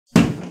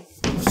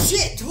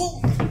shit! Oh.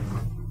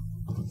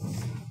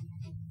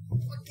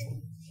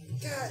 Fucking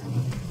God.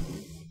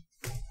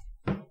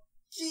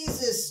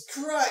 Jesus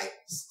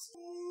Christ.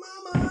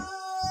 Mama.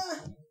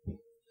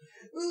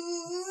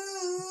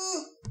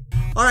 Ooh.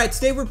 Alright,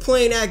 today we're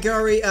playing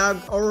Agari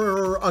Arguoyo,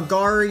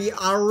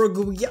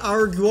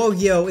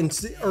 and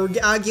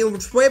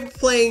we're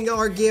playing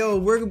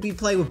Argeo. We're gonna be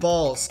playing with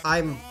balls.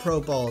 I'm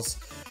pro balls.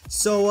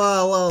 So,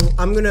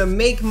 I'm gonna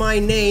make my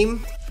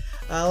name.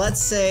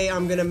 Let's say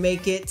I'm gonna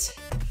make it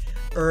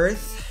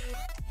Earth.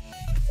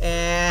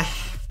 And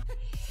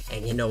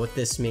you know what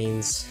this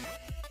means.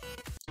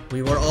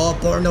 We were all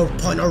born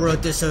upon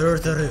this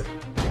Earth,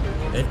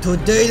 and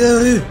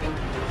today,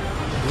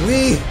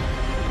 we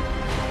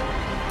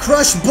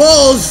crush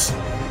balls!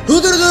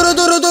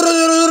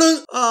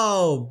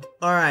 Oh,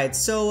 alright,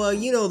 so,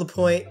 you know the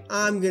point.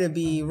 I'm gonna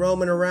be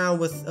roaming around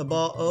with a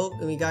ball. Oh,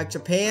 and we got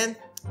Japan.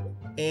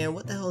 And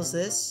what the hell is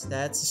this?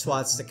 That's a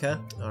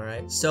swastika.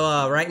 Alright,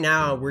 so, right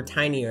now, we're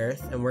Tiny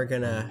Earth, and we're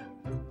gonna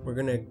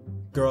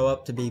grow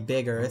up to be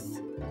Big Earth.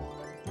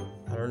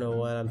 I don't know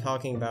what I'm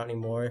talking about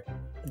anymore.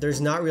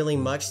 There's not really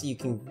much that you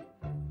can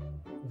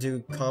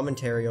do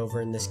commentary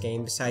over in this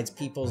game besides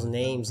people's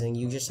names and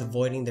you just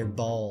avoiding their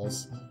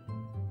balls.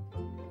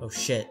 Oh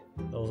shit,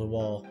 that was a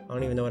wall. I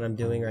don't even know what I'm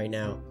doing right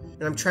now.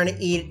 And I'm trying to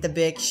eat the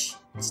bitch.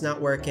 It's not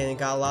working. It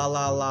got la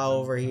la la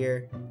over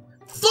here.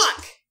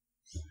 Fuck!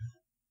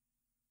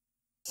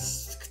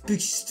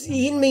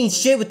 Eating me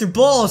shit with their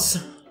balls.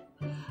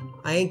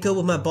 I ain't good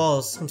with my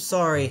balls. I'm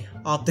sorry.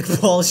 Optic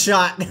ball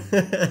shot.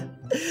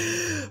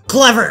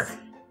 Clever!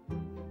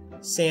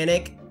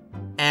 Sanic.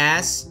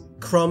 Ass.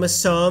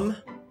 Chromosome.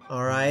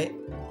 Alright.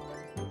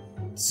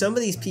 Some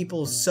of these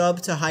people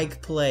sub to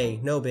hike play.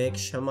 No,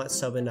 bitch. I'm not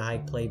subbing to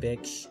hike play,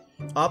 bitch.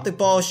 Optic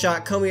ball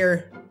shot. Come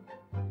here.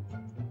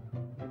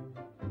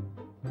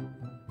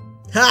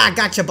 Ha!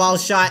 Gotcha, ball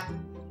shot.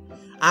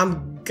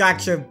 I'm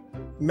gotcha,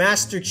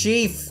 Master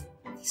Chief.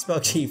 He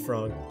spelled Chief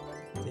wrong.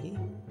 Did he?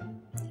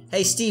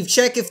 Hey, Steve,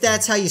 check if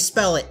that's how you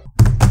spell it.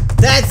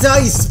 That's how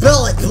you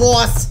spell it,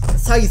 boss!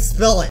 That's how you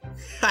spell it.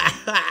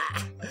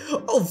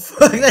 Oh,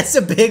 fuck, that's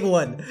a big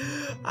one.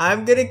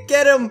 I'm gonna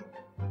get him.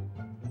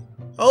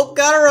 Oh,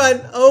 gotta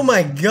run. Oh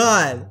my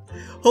god.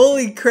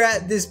 Holy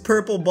crap, this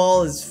purple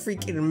ball is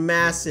freaking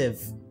massive.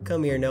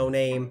 Come here, no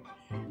name.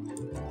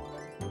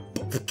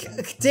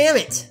 Damn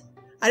it!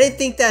 I didn't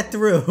think that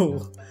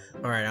through.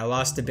 Alright, I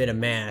lost a bit of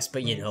mass,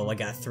 but you know, I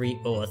got 3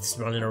 Earths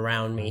running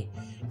around me.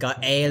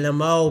 Got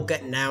ALMO,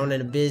 got down in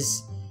the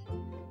biz.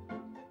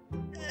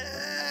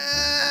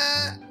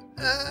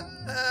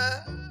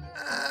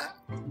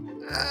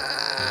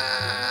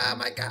 Oh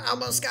my god,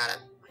 almost got it.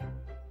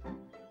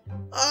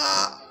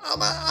 Oh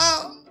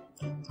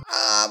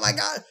my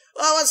god,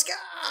 almost got.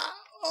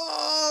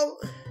 Oh.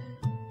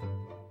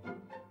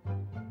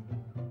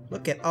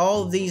 Look at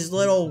all these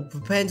little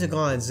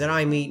pentagons that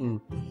I'm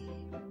eating.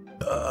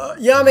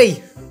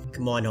 Yummy!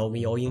 Come on,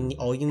 homie.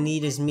 All you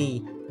need is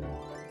me.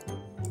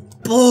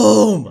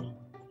 Boom!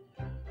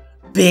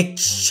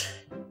 Bitch!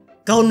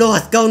 Go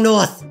north! Go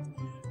north!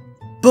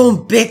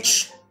 Boom,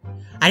 bitch!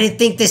 I didn't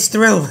think this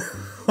through.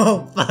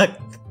 Oh fuck!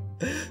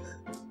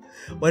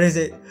 What is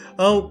it?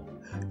 Oh,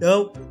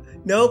 nope,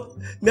 nope,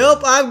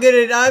 nope! I'm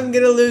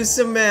gonna lose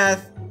some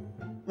math.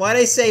 Why'd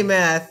I say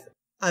math?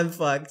 I'm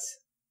fucked.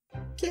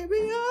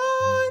 Carry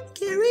on,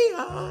 carry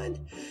on.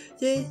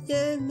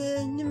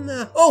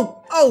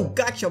 Oh,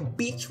 gotcha,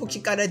 bitch. What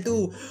you gotta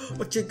do?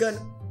 What you gonna...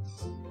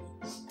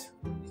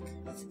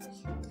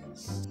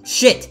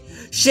 Shit,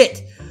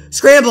 shit.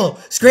 Scramble,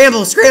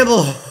 scramble,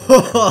 scramble.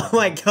 Oh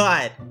my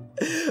god.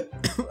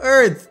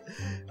 Earth.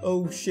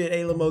 Oh shit,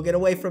 ALMO, get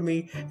away from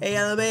me.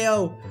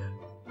 ALMAO.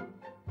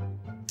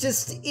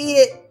 Just eat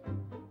it.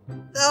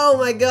 Oh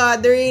my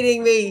god, they're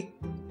eating me.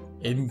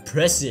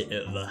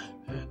 Impressive.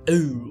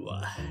 Ooh.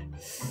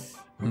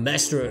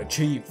 Master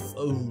Chief.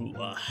 Ooh.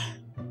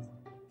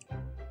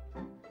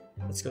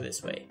 Let's go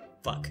this way.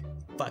 Fuck.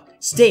 Fuck.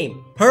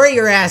 Steam! Hurry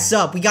your ass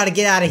up! We gotta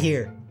get out of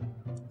here!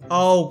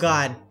 Oh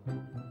god.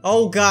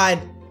 Oh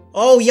god.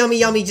 Oh yummy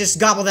yummy, just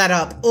gobble that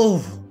up.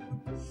 Oh.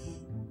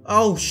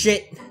 Oh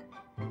shit.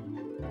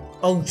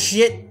 Oh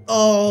shit.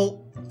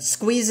 Oh.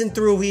 Squeezing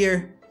through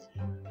here.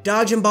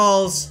 Dodging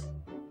balls.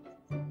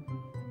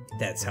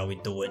 That's how we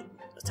do it.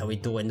 That's how we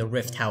do it in the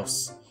Rift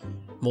House.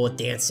 More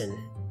dancing.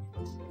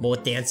 More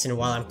dancing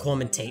while I'm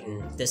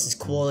commentating. This is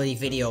quality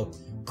video.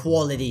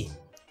 Quality.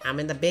 I'm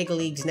in the big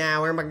leagues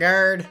now. Where my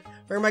guard?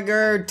 Where my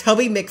guard?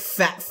 Tubby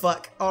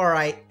McFatfuck.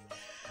 Alright.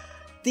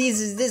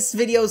 This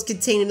video is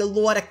containing a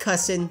lot of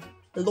cussing.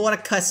 A lot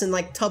of cussing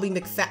like Tubby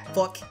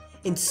McFatfuck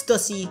and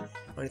Stussy.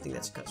 I don't think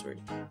that's a cuss word.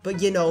 But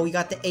you know, we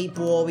got the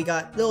 8-ball. We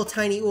got little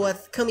tiny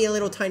Earth. Come here,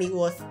 little tiny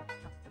Earth.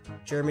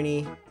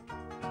 Germany.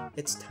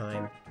 It's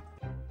time.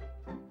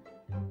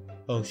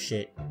 Oh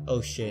shit. Oh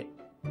shit.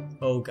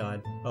 Oh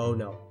god. Oh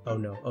no. Oh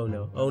no. Oh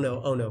no. Oh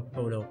no. Oh no.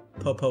 Oh no.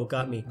 Popo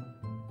got me.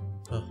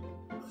 Oh.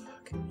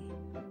 Fuck.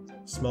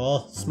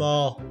 Small.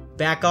 Small.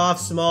 Back off,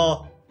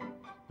 small.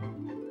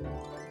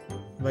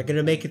 Am I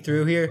gonna make it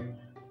through here?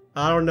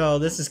 I don't know.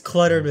 This is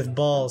cluttered with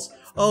balls.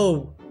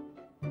 Oh.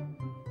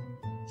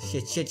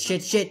 Shit, shit,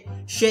 shit, shit,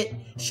 shit,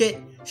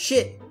 shit,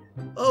 shit.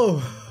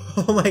 Oh,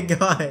 oh my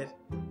god.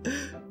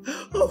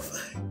 Oh,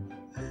 fuck.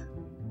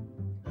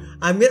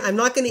 I'm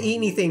not gonna eat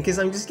anything because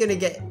I'm just gonna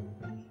get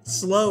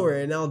slower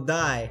and I'll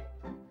die.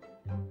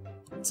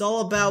 It's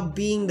all about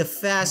being the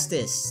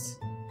fastest.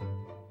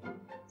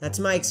 That's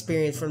my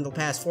experience from the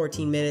past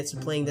 14 minutes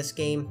of playing this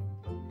game.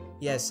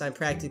 Yes, I'm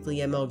practically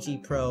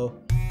MLG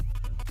Pro.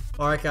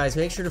 Alright guys,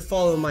 make sure to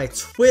follow my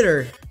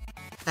Twitter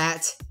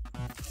at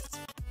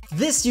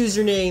this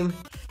username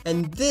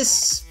and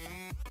this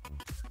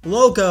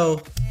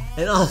logo,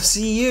 and I'll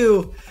see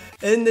you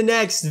in the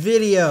next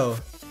video.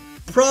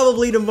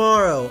 Probably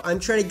tomorrow. I'm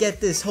trying to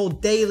get this whole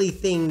daily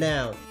thing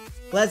down.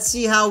 Let's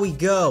see how we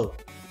go.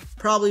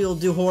 Probably will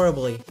do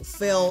horribly,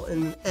 fail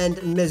and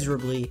end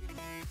miserably.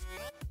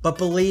 But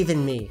believe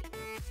in me.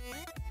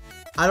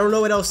 I don't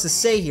know what else to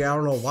say here. I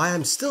don't know why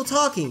I'm still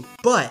talking,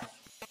 but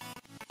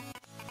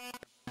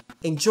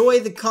enjoy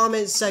the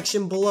comment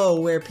section below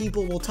where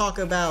people will talk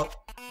about,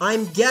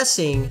 I'm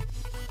guessing,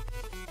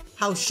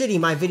 how shitty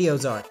my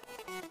videos are.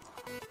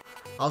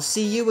 I'll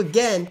see you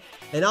again,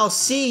 and I'll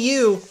see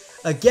you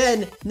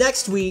again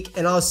next week,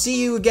 and I'll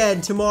see you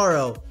again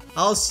tomorrow.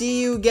 I'll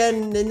see you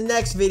again in the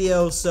next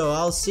video, so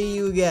I'll see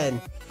you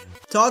again.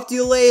 Talk to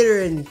you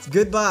later, and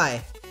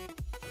goodbye.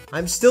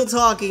 I'm still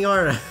talking,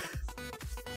 aren't I?